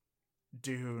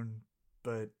Dune,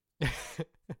 but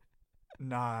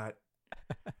not.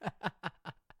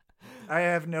 I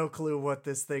have no clue what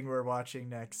this thing we're watching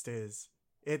next is.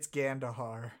 It's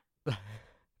Gandahar.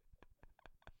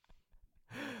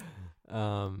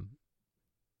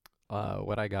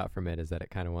 What I got from it is that it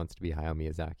kind of wants to be Hayao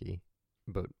Miyazaki,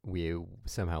 but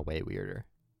somehow way weirder.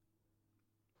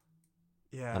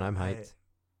 Yeah. And I'm hyped.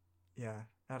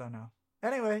 I don't know.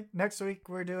 Anyway, next week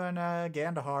we're doing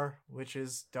Gandahar, which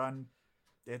is done.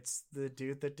 It's the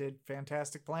dude that did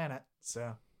Fantastic Planet,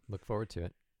 so look forward to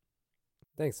it.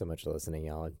 Thanks so much for listening,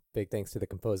 y'all. Big thanks to the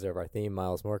composer of our theme,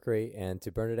 Miles Morkery, and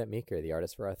to Bernadette Meeker, the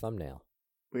artist for our thumbnail.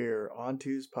 We're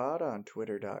OnTwosPod on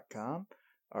Twitter.com.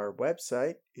 Our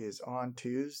website is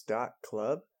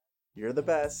ontwos.club. You're the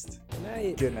best. Good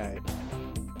night. Good night.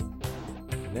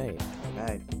 Good night.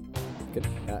 Good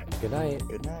night. Good night.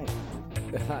 Good night.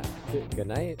 Good night. Good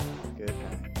night. Good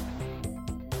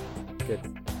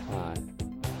night.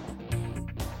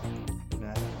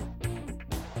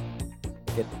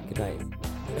 Good night.